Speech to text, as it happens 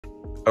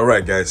All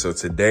right, guys, so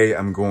today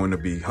I'm going to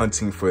be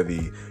hunting for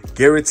the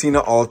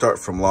Giratina Alt-Art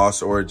from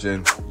Lost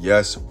Origin.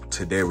 Yes,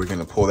 today we're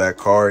gonna pull that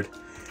card,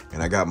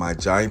 and I got my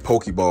giant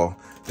Pokeball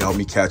to help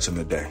me catch him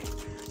today.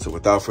 So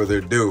without further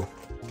ado,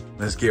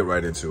 let's get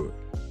right into it.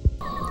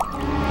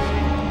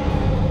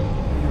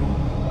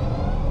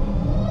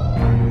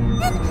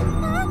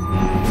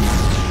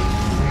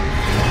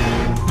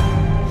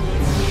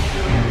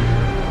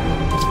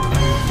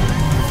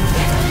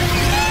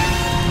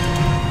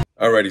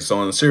 Alrighty, so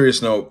on a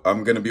serious note,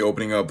 I'm going to be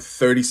opening up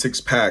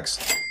 36 packs.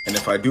 And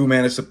if I do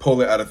manage to pull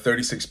it out of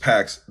 36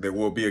 packs, there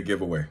will be a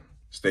giveaway.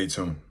 Stay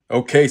tuned.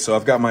 Okay, so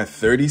I've got my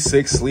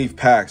 36 sleeve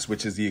packs,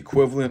 which is the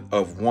equivalent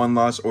of one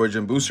Lost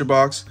Origin booster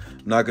box.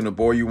 I'm not going to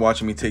bore you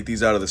watching me take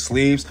these out of the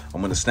sleeves. I'm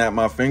going to snap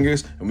my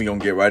fingers and we're going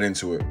to get right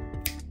into it.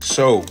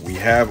 So we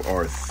have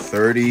our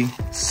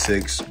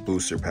 36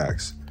 booster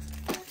packs.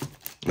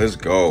 Let's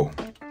go.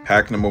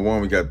 Pack number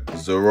 1, we got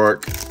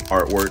Zoroark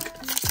artwork.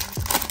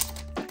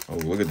 Oh,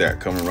 look at that,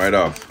 coming right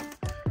off.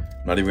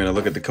 Not even gonna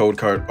look at the code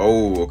card.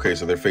 Oh, okay,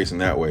 so they're facing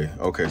that way.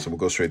 Okay, so we'll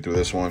go straight through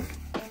this one.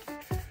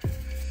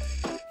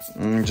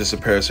 Just a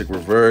Parasitic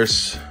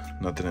reverse.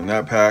 Nothing in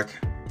that pack.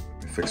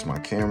 Fix my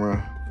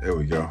camera. There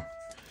we go.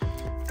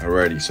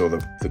 Alrighty, so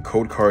the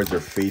code cards are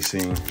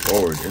facing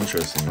forward.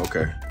 Interesting,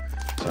 okay.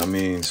 So that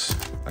means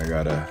I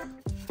gotta,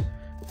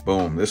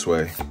 boom, this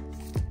way.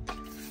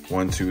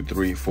 1, 2,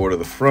 3, 4 to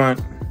the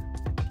front.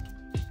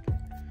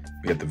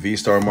 We got the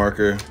V-Star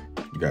marker.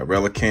 We got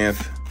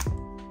Relicanth,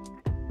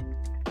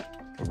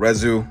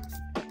 Rezu,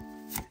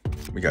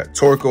 we got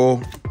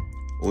Torkoal,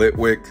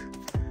 Litwick,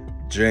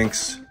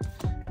 Jinx,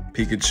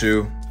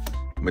 Pikachu,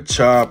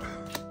 Machop,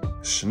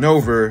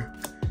 Snover,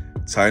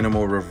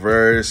 Tynamo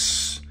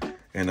Reverse,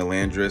 and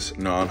Elandris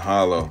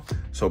non-holo.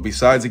 So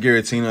besides the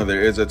Giratina,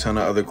 there is a ton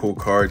of other cool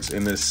cards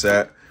in this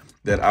set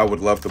that I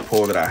would love to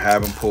pull that I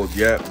haven't pulled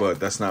yet,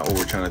 but that's not what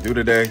we're trying to do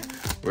today.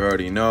 We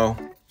already know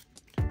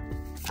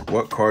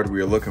what card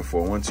we are looking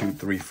for. 1, 2,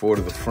 3, 4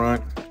 to the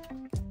front.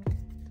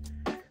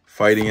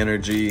 Fighting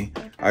Energy.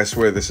 I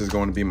swear this is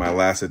going to be my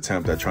last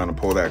attempt at trying to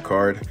pull that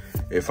card.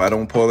 If I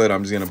don't pull it,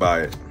 I'm just gonna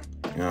buy it.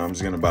 You know, I'm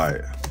just gonna buy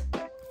it.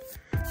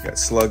 Got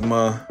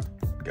Slugma,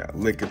 got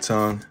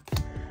Lickitung,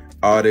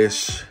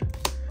 Oddish,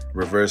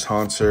 Reverse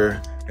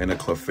Haunter, and a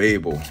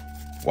Clefable.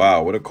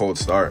 Wow, what a cold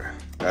start.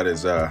 That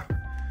is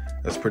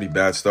that's a pretty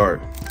bad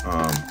start.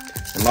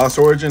 And Lost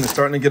Origin is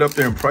starting to get up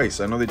there in price.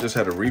 I know they just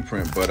had a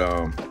reprint, but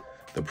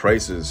the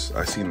prices,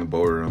 I seen the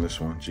border on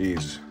this one,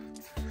 jeez.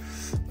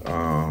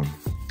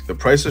 The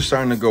prices are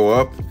starting to go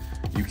up.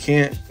 You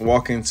can't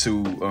walk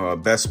into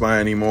Best Buy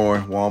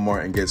anymore,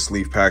 Walmart, and get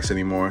sleeve packs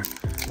anymore.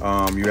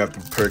 You have to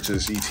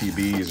purchase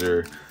ETBs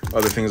or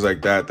other things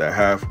like that that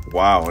have,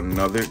 wow,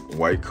 another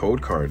white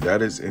code card.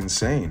 That is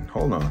insane.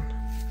 Hold on.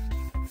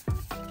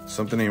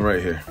 Something ain't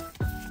right here.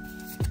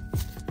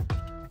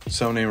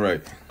 Something ain't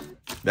right.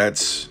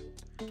 That's,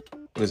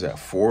 what is that,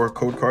 4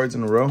 code cards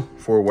in a row?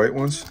 4 white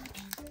ones?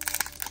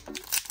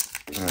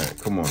 All right,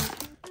 come on.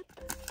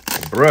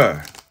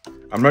 Bruh.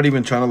 I'm not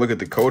even trying to look at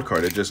the code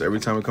card. It just, every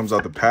time it comes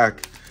out the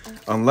pack,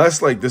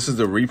 unless like this is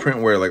the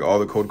reprint where like all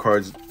the code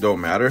cards don't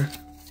matter.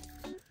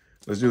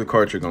 Let's do the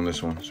card trick on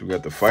this one. So we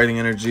got the Fighting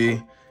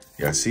Energy,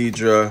 we got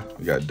Seadra,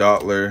 we got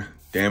Dottler,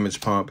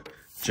 Damage Pump,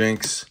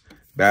 Jinx,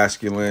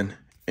 Basculin,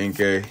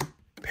 Inkay,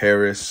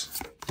 Paris,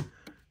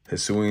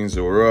 Hisuian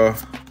Zora,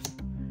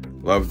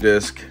 Love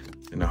Disc,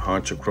 and a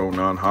Honchkrow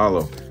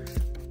non-holo.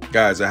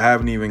 Guys, I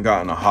haven't even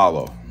gotten a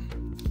holo.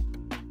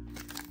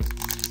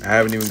 I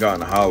haven't even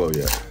gotten a holo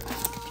yet.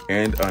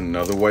 And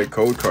another white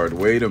code card.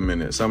 Wait a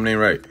minute. Something ain't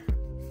right.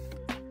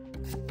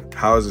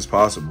 How is this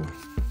possible?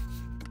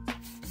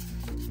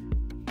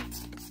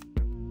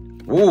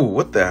 Ooh,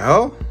 what the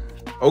hell?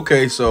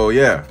 Okay, so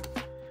yeah.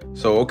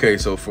 So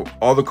for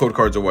all the code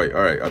cards are white.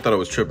 All right, I thought I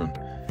was tripping.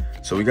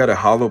 So we got a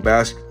holo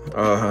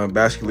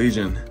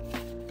Basculegion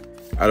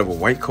out of a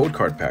white code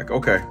card pack.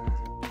 Okay.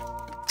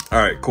 All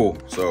right, cool.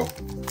 So I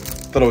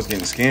thought I was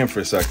getting scammed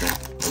for a second.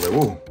 I was like,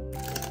 whoa.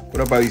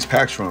 Where'd I buy these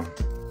packs from?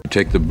 You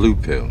take the blue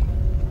pill.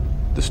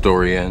 The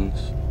story ends.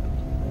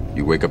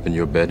 You wake up in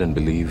your bed and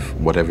believe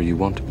whatever you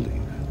want to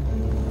believe.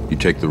 You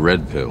take the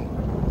red pill.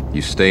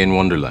 You stay in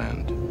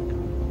Wonderland.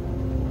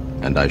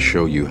 And I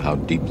show you how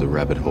deep the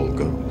rabbit hole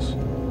goes.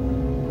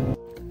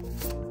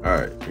 All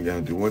right, we're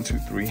gonna do 1, 2,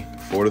 3,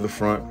 4 to the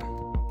front.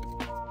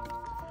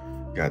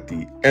 Got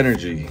the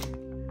Energy,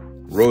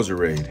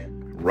 Roserade,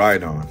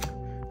 Rhydon,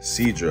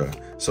 Seadra.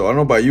 So I don't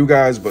know about you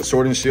guys, but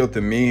Sword and Shield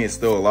to me is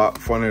still a lot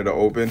funner to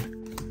open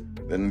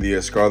than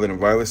the Scarlet and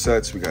Violet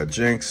sets. We got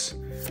Jinx,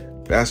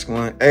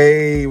 Basculin.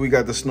 Hey, we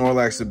got the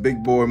Snorlax, the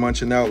big boy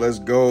munching out. Let's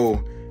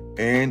go.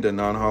 And a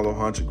non-holo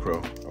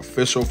Honchkrow.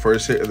 Official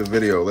first hit of the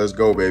video. Let's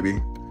go, baby.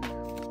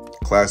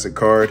 Classic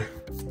card.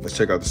 Let's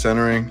check out the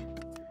centering.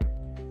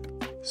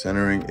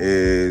 Centering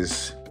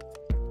is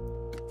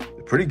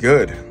pretty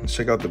good. Let's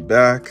check out the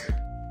back.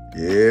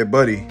 Yeah,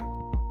 buddy.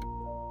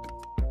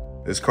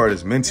 This card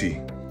is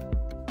minty.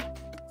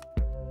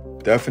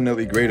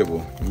 Definitely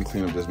gradable. Let me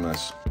clean up this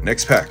mess.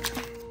 Next pack.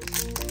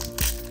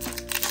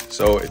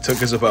 So it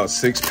took us about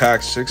 6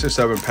 or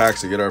 7 packs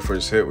to get our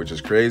first hit, which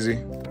is crazy.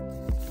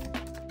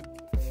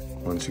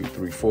 1, 2,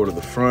 3, 4 to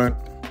the front.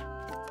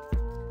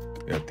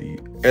 Got the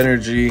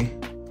Energy,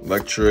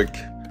 Electric,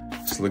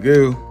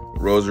 Sliggoo,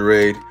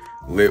 Roserade,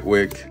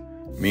 Litwick,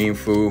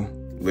 Meanfu,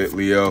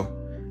 Litleo,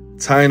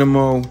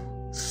 Tynamo,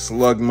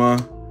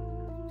 Slugma,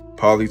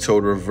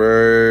 Politoed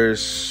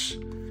Reverse,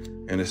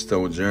 and a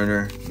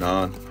Stonejourner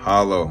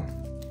non-holo.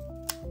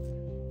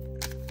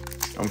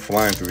 I'm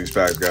flying through these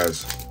packs,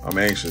 guys. I'm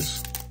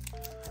anxious.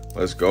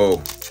 Let's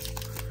go.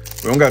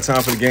 We don't got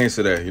time for the games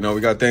today. You know,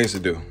 we got things to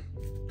do.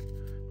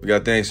 We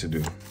got things to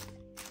do.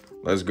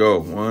 Let's go.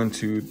 1,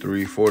 2,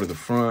 3, 4 to the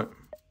front.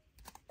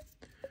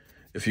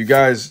 If you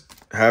guys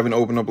haven't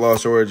opened up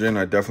Lost Origin,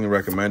 I definitely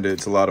recommend it.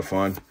 It's a lot of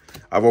fun.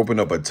 I've opened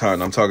up a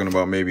ton. I'm talking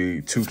about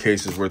maybe 2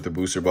 cases worth of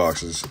booster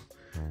boxes.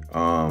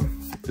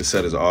 This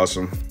set is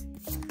awesome.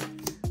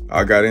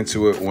 I got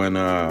into it when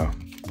the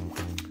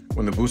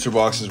booster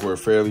boxes were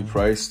fairly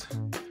priced.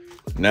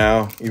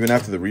 Now, even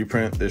after the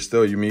reprint, they're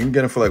still, you can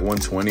get them for like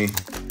 120. You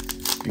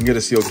can get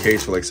a sealed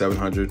case for like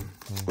 700,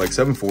 like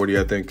 740,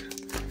 I think.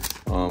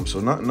 So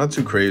not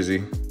too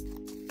crazy,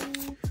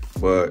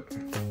 but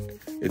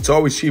it's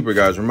always cheaper,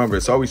 guys. Remember,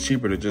 it's always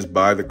cheaper to just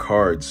buy the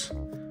cards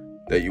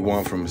that you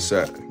want from a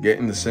set.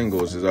 Getting the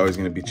singles is always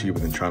going to be cheaper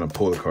than trying to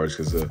pull the cards,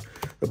 because the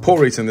pull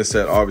rates in this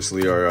set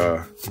obviously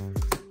are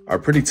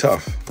pretty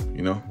tough.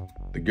 You know,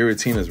 the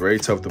Giratina is very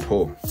tough to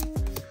pull.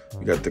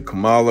 We got the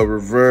Kamala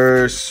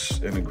Reverse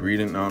and the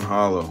Greedent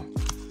non-holo.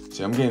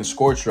 See, I'm getting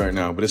scorched right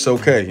now, but it's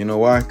okay. You know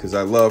why? Because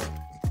I love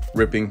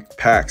ripping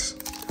packs.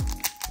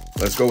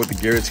 Let's go with the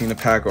Giratina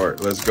pack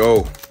art. Let's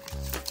go.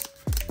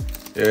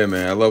 Yeah,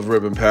 man, I love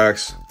ripping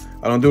packs.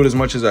 I don't do it as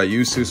much as I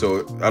used to,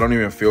 so I don't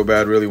even feel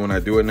bad really when I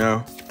do it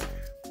now.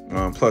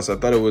 Plus, I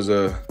thought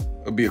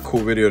it'd be a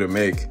cool video to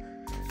make.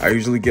 I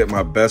usually get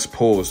my best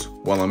pulls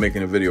while I'm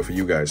making a video for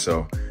you guys,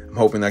 so I'm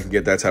hoping I can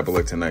get that type of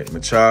luck tonight.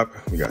 Machop,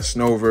 we got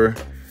Snover,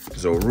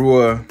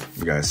 Zorua,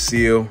 we got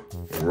Seal,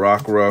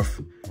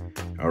 Rockruff.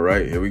 All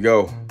right, here we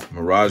go.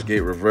 Mirage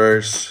Gate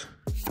Reverse,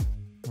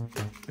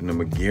 and the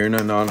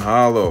Magearna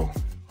non-holo.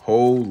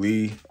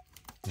 Holy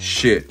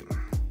shit.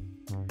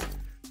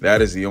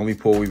 That is the only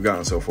pull we've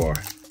gotten so far.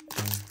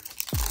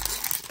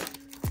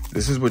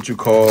 This is what you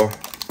call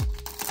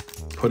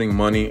putting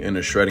money in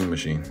a shredding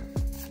machine.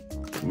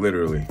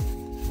 Literally.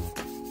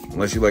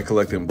 Unless you like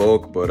collecting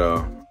bulk, but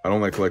I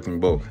don't like collecting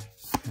bulk.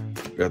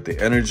 Got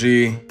the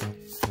Energy.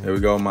 There we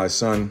go, my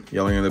son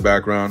yelling in the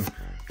background.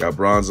 Got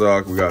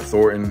Bronzok, we got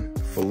Thornton,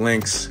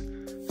 Phalanx,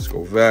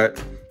 Scovet,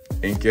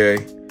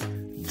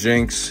 Inkay,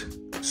 Jinx,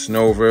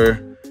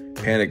 Snover,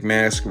 Panic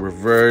Mask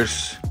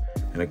Reverse,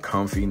 and a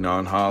Comfy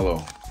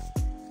non-holo.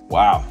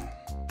 Wow.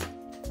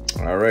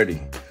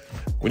 Alrighty.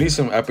 We need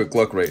some epic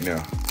luck right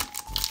now.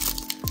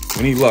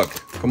 We need luck.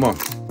 Come on.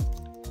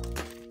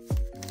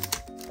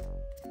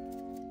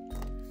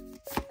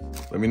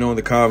 Let me know in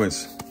the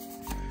comments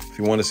if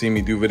you want to see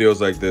me do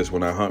videos like this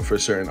when I hunt for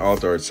certain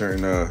alt art,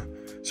 certain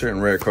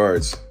rare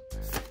cards.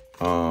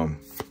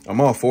 I'm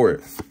all for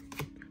it.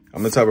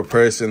 I'm the type of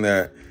person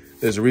that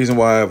there's a reason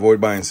why I avoid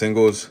buying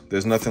singles.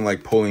 There's nothing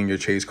like pulling your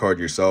chase card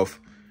yourself.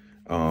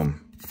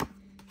 I'm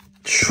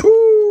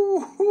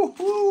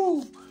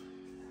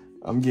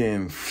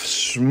getting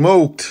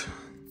smoked.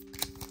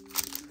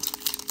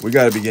 We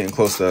got to be getting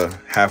close to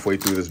halfway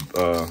through this.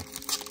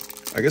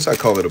 I guess I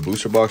call it a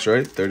booster box,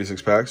 right?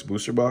 36 packs,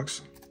 booster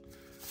box.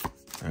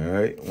 All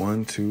right,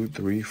 1, 2,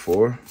 3,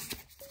 4.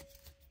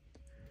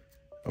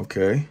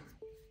 Okay.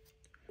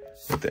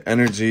 With the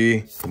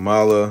Energy,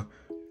 Kamala,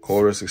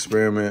 Chorus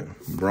Experiment,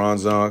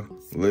 Bronzong,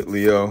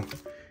 Litleo,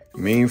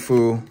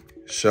 Meanfu,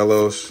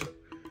 Shellos,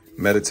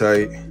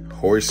 Meditite,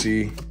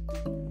 Horsey,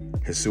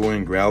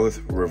 Hisuian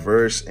Growlithe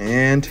Reverse,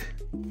 and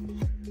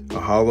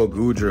a Holo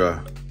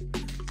Goodra.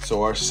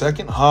 So our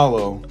second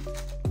holo,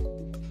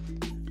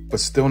 but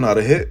still not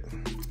a hit.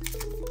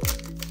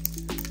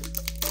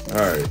 All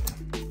right.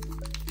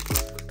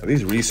 Are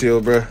these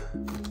resealed, bruh?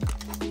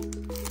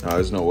 No,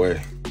 there's no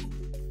way.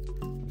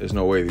 There's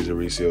no way these are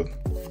resealed.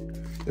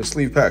 They're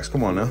sleeve packs.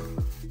 Come on now.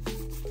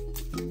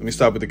 Let me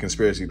stop with the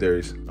conspiracy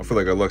theories. I feel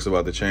like our luck's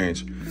about to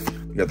change.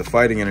 We got the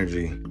Fighting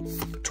Energy,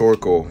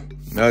 Torkoal,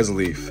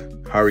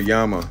 Nuzleaf,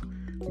 Hariyama,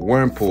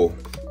 Wurmple,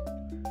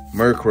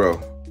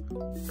 Murkrow,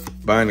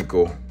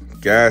 Binacle,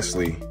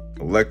 Ghastly,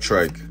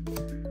 Electrike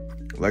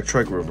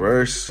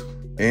Reverse,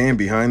 and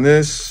behind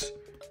this,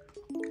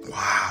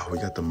 wow, we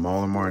got the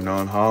Malamar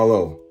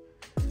non-holo.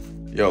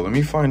 Yo, let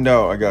me find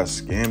out I got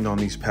scammed on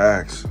these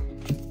packs.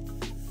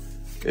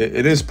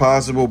 It is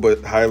possible,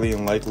 but highly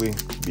unlikely,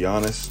 to be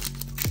honest,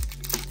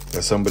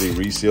 that somebody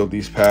resealed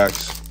these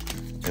packs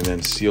and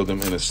then sealed them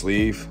in a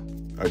sleeve.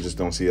 I just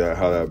don't see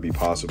how that would be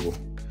possible.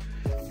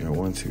 You know,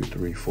 1, 2,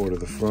 3, 4 to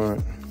the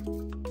front.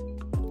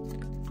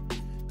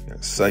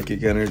 Got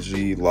Psychic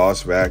Energy,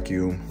 Lost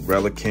Vacuum,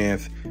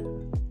 Relicanth,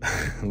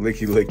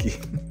 Licky,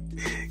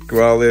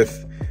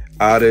 Growlithe,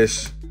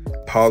 Oddish,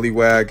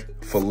 Poliwag,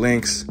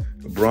 Phalanx,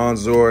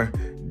 Bronzor,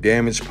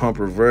 Damage Pump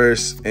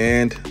Reverse,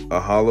 and a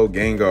Holo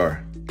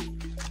Gengar.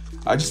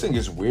 I just think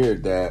it's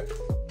weird that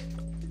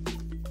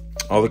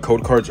all the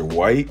code cards are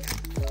white.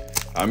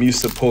 I'm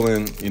used to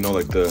pulling, you know,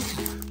 like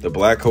the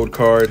black code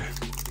card.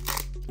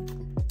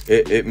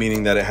 It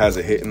meaning that it has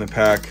a hit in the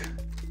pack.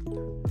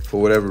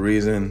 For whatever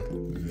reason,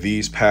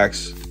 these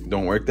packs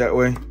don't work that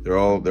way. They're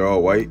all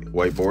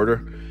white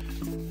border.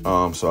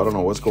 So I don't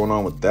know what's going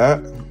on with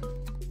that.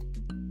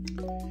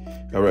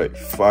 All right,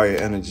 fire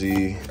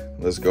energy.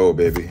 Let's go,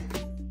 baby.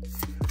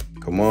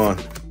 Come on.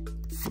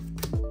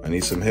 I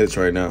need some hits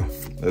right now.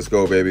 Let's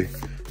go, baby.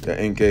 The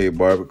Inkay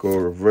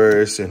Barbaco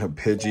reverse and a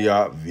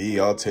Pidgeot V.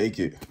 I'll take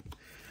it.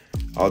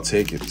 I'll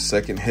take it.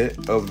 Second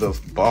hit of the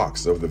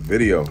box of the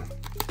video.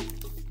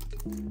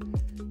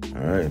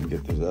 All right, let me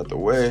get this out the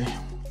way.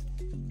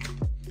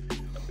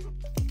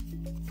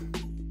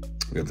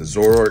 We got the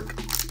Zoroark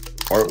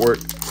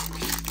artwork.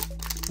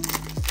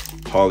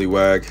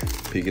 Poliwag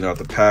peeking out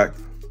the pack.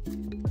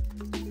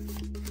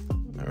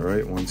 All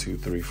right, 1, 2,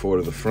 3, 4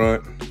 to the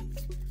front.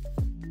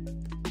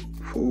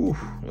 Whew,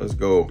 let's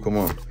go. Come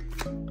on.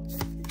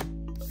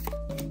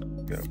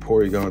 Got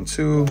Porygon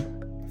 2,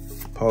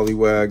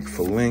 Poliwag,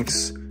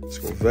 Phalanx,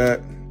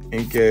 Scorvette,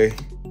 Inkay,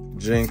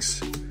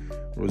 Jinx,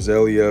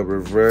 Roselia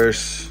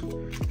reverse,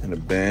 and a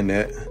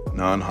Bayonet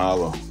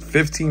non-holo.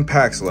 15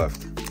 packs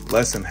left.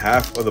 Less than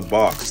half of the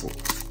box.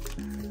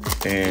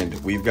 And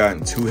we've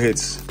gotten 2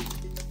 hits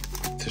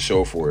to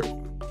show for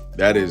it.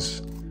 That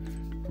is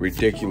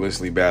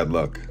ridiculously bad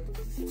luck.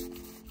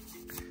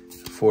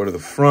 4 to the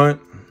front.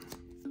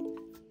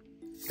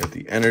 Got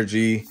the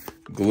Energy,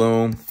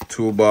 Gloom,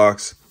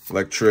 Toolbox,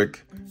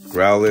 Electric,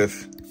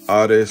 Growlithe,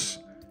 Otis,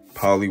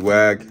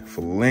 Poliwag,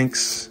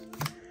 Phalanx,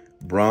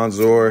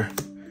 Bronzor,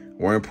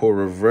 Wurmple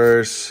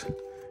reverse,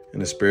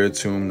 and the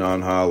Spiritomb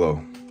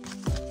non-holo.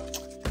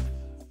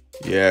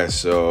 Yeah,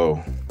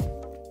 so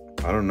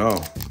I don't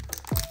know.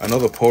 I know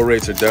the pull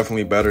rates are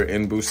definitely better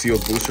in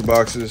sealed booster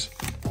boxes,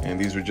 and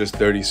these were just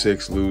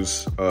 36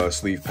 loose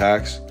sleeve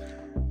packs.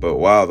 But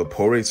wow, the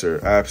pull rates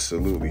are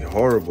absolutely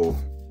horrible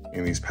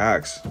in these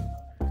packs.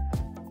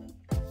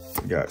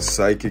 We got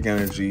Psychic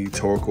Energy,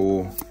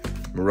 Torkoal,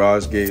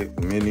 Mirage Gate,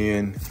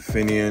 Minion,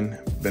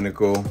 Finian,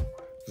 Binnacle,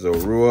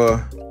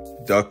 Zorua,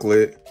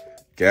 Ducklet,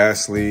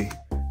 Ghastly,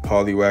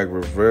 Poliwag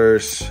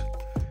reverse,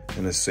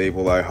 and a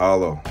Sableye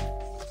holo.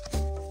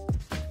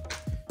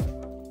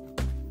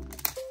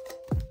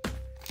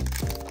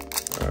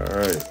 All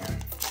right.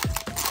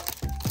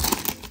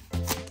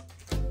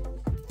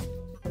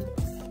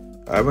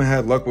 I haven't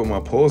had luck with my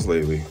pulls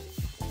lately.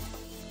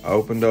 I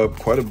opened up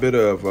quite a bit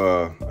of,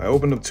 I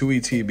opened up 2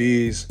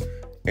 ETBs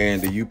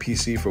and a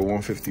UPC for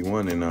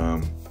 151, and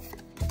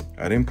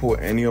I didn't pull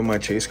any of my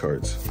chase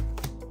cards.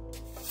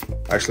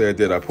 Actually, I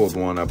did. I pulled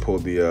one. I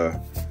pulled the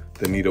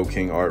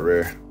Nidoking Art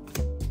Rare.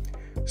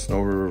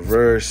 Snover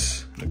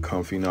reverse, the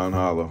Comfy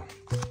non-holo.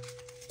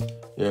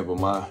 Yeah,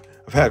 but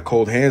I've had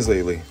cold hands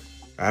lately.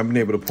 I haven't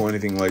been able to pull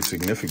anything like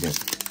significant.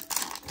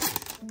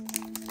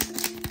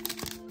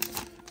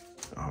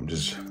 I'm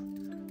just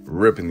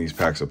ripping these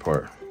packs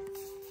apart.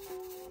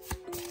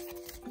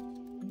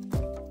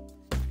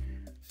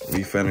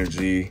 Leaf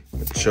Energy,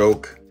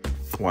 Machoke,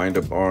 Wind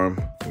Up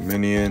Arm,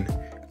 Minion,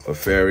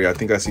 Clefairy. I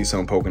think I see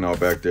something poking out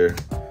back there.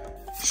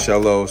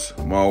 Shellos,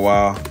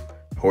 Mawile,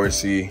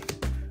 Horsey,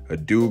 a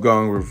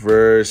Dugong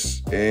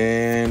reverse,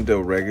 and a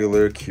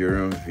regular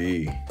Kyurem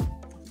V.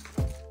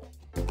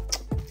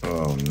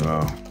 Oh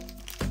no.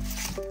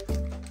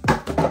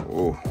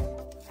 Oh.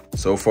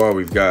 So far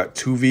we've got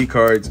 2 V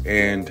cards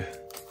and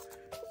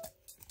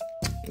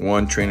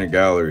 1 trainer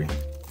gallery.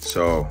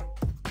 So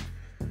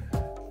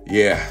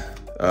yeah,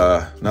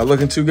 not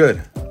looking too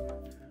good.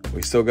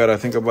 We still got, I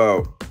think,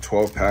 about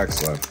 12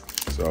 packs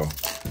left. So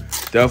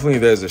definitely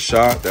there's a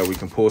shot that we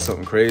can pull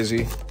something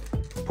crazy.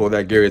 Pull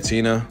that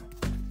Giratina.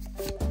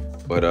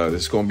 But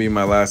this is going to be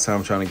my last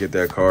time trying to get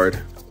that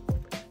card.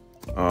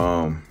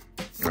 All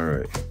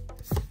right.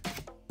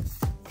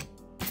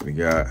 We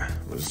got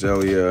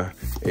Roselia,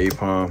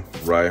 Apom,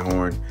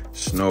 Rhyhorn,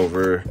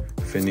 Snover,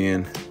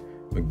 Finian,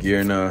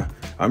 Magearna.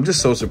 I'm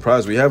just so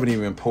surprised we haven't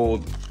even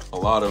pulled a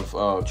lot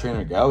of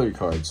trainer gallery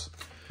cards.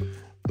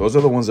 Those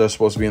are the ones that are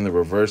supposed to be in the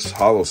reverse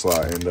holo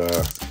slot. And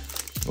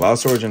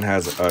Lost Origin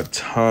has a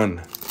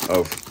ton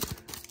of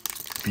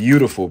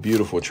beautiful,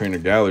 beautiful trainer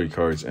gallery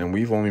cards, and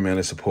we've only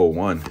managed to pull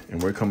 1,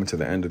 and we're coming to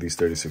the end of these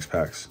 36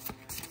 packs.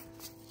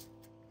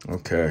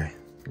 Okay,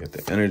 we got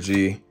the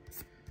Energy,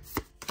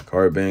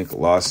 Cardbank,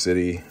 Lost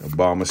City,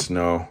 Obama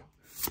Snow,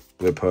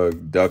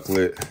 Bliphug,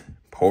 Ducklet,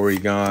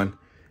 Porygon,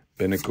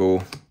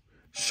 Binnacle,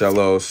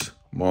 Shellos,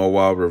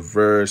 Mawile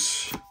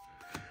reverse,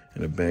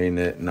 and a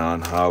Bayonet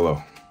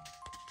non-holo.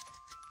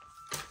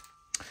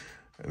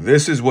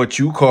 This is what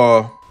you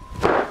call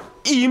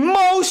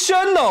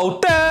emotional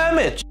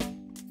damage.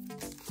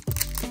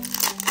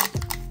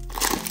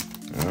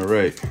 All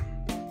right.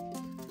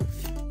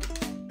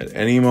 At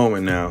any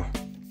moment now,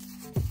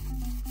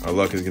 our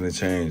luck is going to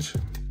change.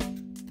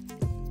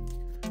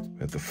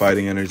 Got the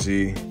Fighting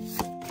Energy,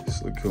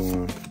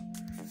 Slikoon,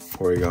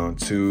 Porygon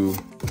 2,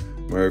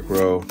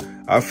 Murkrow.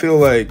 I feel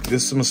like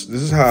this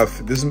is how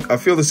I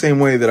feel the same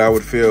way that I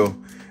would feel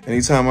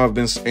Anytime I've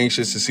been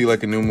anxious to see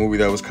like a new movie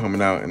that was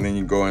coming out, and then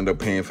you go end up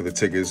paying for the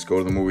tickets, go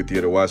to the movie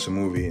theater, watch the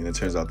movie, and it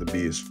turns out to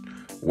be a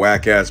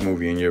whack-ass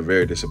movie, and you're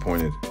very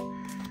disappointed.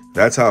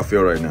 That's how I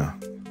feel right now.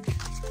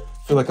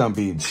 I feel like I'm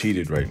being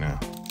cheated right now.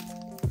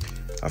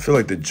 I feel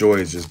like the joy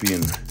is just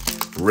being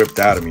ripped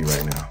out of me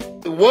right now.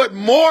 What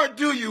more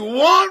do you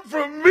want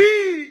from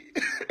me?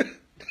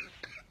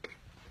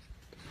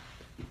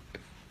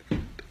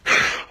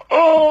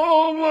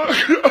 Oh my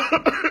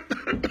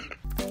God.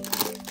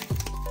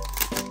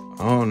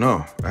 Oh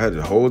no, I had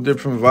a whole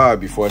different vibe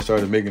before I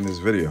started making this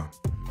video.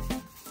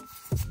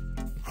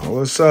 All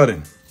of a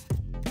sudden.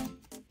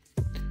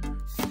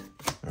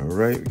 All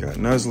right, we got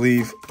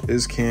Nuzleaf,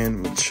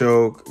 Iscan,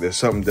 Machoke. There's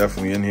something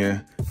definitely in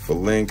here. For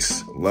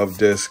Lynx, Love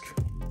Disc.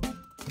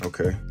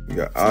 Okay, we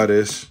got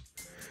Oddish,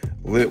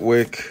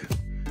 Litwick,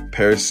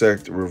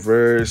 Parasect,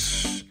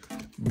 Reverse.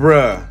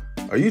 Bruh,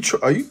 are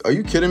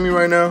you kidding me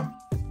right now?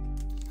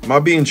 Am I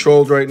being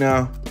trolled right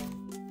now?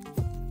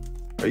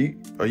 Are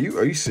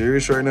you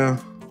serious right now?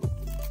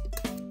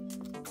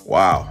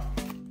 Wow.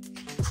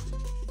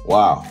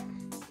 Wow.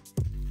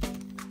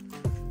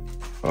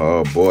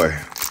 Oh boy.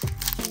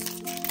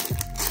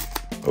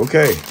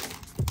 Okay.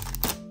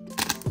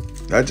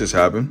 That just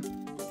happened.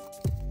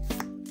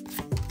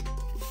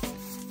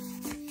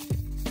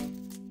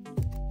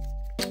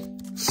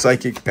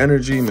 Psychic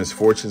Energy,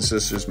 Misfortune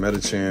Sisters,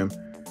 Metacham,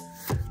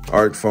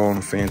 Arc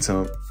Phone,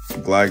 Phantom,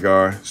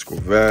 Gligar,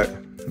 Squivette,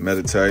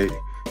 Meditite,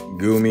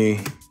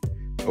 Goomy.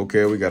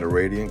 Okay, we got a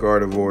Radiant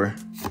Gardevoir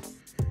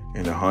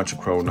and a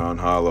Honchkrow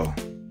non-hollow.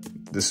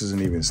 This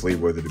isn't even sleep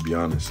worthy, to be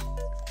honest.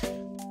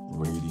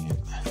 Radiant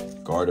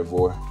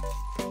Gardevoir.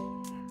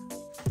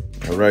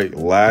 All right,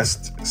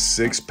 last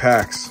 6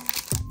 packs.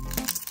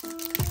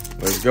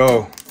 Let's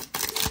go.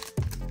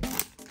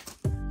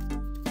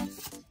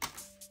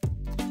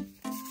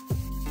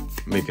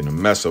 Making a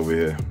mess over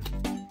here.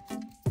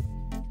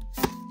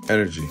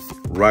 Energy,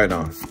 right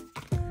on.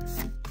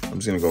 I'm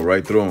just gonna go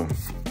right through them.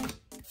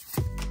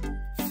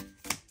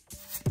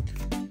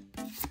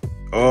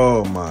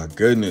 Oh my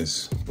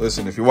goodness.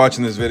 Listen, if you're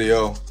watching this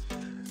video,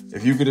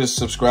 if you could just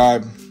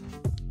subscribe,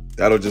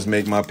 that'll just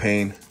make my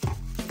pain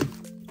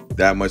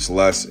that much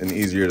less and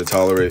easier to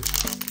tolerate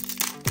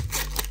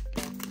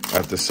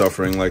after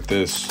suffering like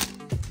this,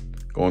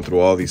 going through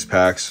all these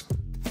packs.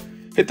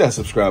 Hit that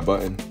subscribe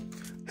button.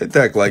 Hit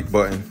that like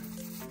button.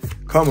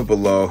 Comment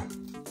below.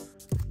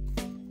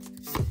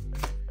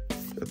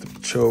 Got the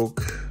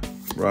Choke,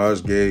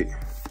 Rajgate.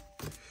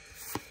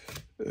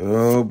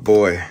 Oh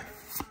boy.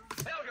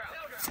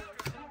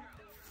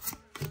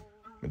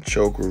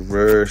 Choke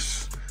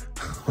Reverse.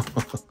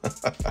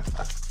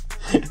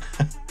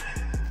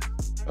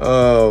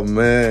 Oh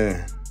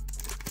man.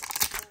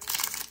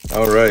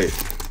 All right.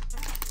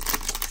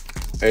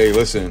 Hey,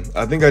 listen,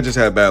 I think I just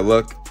had bad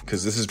luck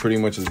because this is pretty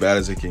much as bad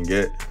as it can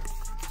get.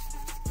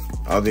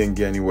 I didn't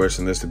get any worse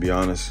than this, to be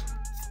honest.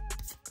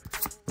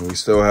 And we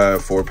still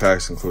have 4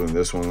 packs, including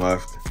this one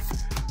left.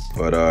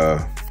 But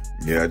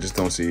yeah, I just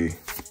don't see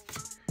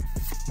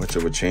much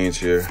of a change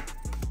here.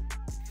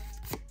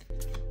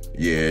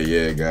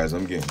 Yeah, guys,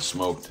 I'm getting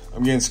smoked.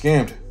 I'm getting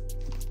scammed.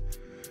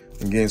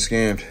 I'm getting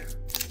scammed.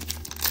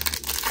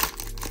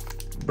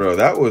 Bro,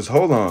 that was,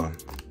 hold on.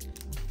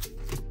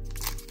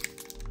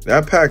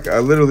 That pack, I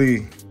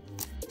literally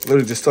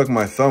just stuck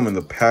my thumb and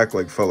the pack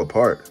like fell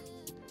apart.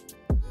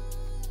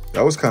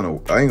 That was kind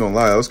of, I ain't gonna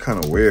lie, that was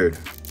kind of weird.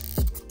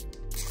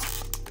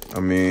 I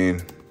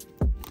mean,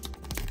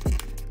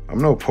 I'm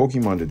no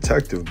Pokemon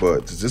detective,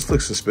 but does this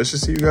look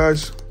suspicious to you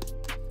guys?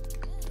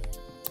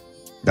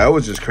 That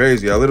was just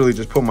crazy. I literally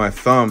just put my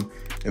thumb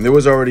and there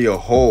was already a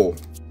hole.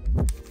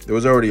 There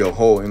was already a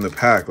hole in the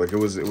pack. Like it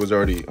was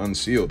already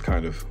unsealed,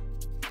 kind of.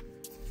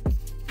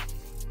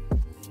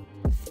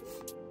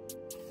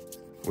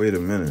 Wait a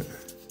minute.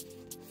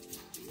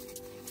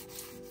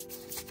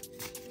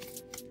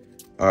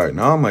 All right,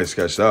 now I'm like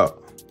sketched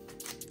out.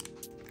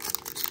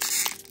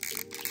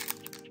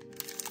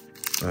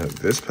 All right,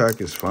 this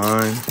pack is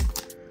fine.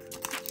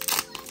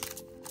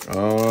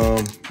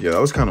 Yeah,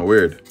 that was kind of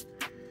weird.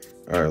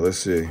 All right, let's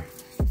see.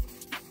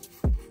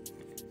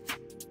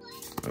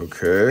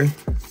 Okay.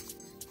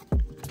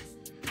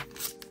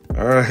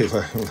 All right,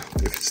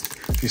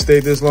 if you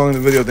stayed this long in the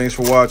video, thanks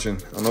for watching.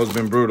 I know it's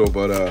been brutal,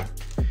 but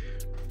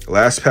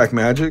last pack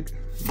Magic,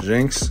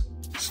 Jinx,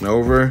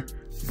 Snover,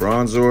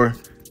 Bronzor.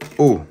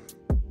 Ooh.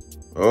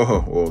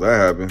 Oh, well, that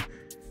happened.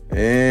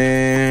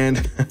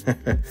 And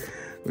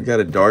we got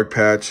a Dark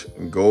Patch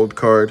Gold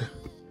card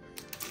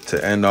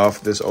to end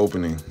off this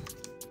opening.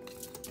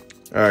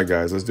 All right,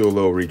 guys, let's do a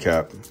little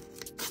recap.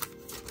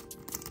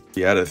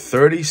 We had a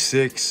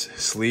 36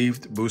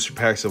 sleeved booster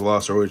packs of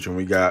Lost Origin.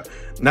 We got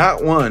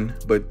not 1,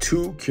 but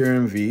 2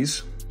 Kyurem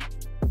Vs,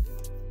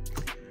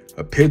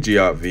 a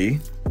Pidgeot V,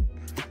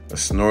 a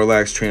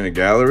Snorlax Trainer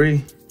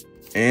Gallery,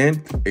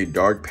 and a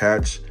Dark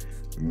Patch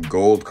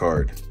Gold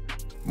card.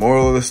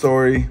 Moral of the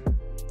story,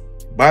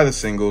 buy the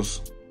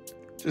singles.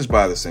 Just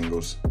buy the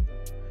singles.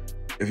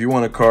 If you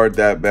want a card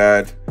that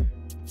bad,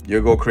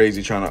 you'll go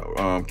crazy trying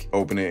to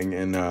open it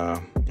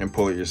and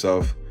pull it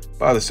yourself.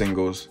 Buy the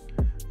singles.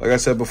 Like I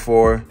said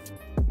before,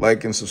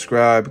 like and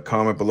subscribe,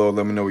 comment below,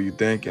 let me know what you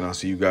think, and I'll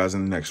see you guys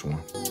in the next one.